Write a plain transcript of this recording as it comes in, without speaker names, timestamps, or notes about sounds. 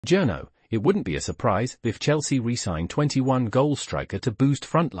Journo, it wouldn't be a surprise if Chelsea re-signed 21-goal striker to boost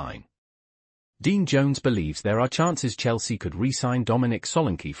frontline. Dean Jones believes there are chances Chelsea could re-sign Dominic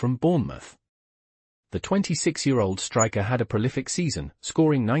Solanke from Bournemouth. The 26-year-old striker had a prolific season,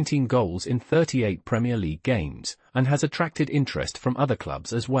 scoring 19 goals in 38 Premier League games, and has attracted interest from other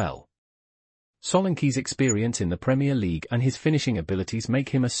clubs as well. Solanke's experience in the Premier League and his finishing abilities make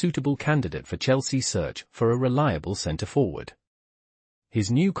him a suitable candidate for Chelsea's search for a reliable centre-forward. His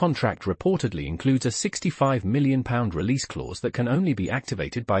new contract reportedly includes a £65 million release clause that can only be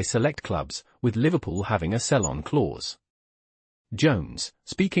activated by select clubs, with Liverpool having a sell-on clause. Jones,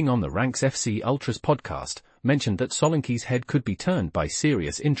 speaking on the Ranks FC Ultras podcast, mentioned that Solanke's head could be turned by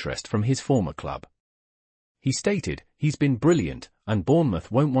serious interest from his former club. He stated, "He's been brilliant, and Bournemouth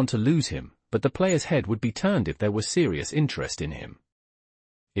won't want to lose him, but the player's head would be turned if there was serious interest in him.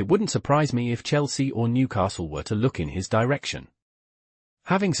 It wouldn't surprise me if Chelsea or Newcastle were to look in his direction."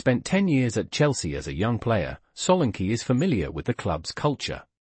 Having spent 10 years at Chelsea as a young player, Solanke is familiar with the club's culture.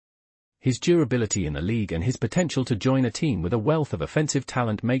 His durability in the league and his potential to join a team with a wealth of offensive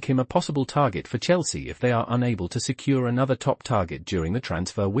talent make him a possible target for Chelsea if they are unable to secure another top target during the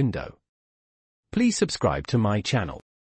transfer window. Please subscribe to my channel.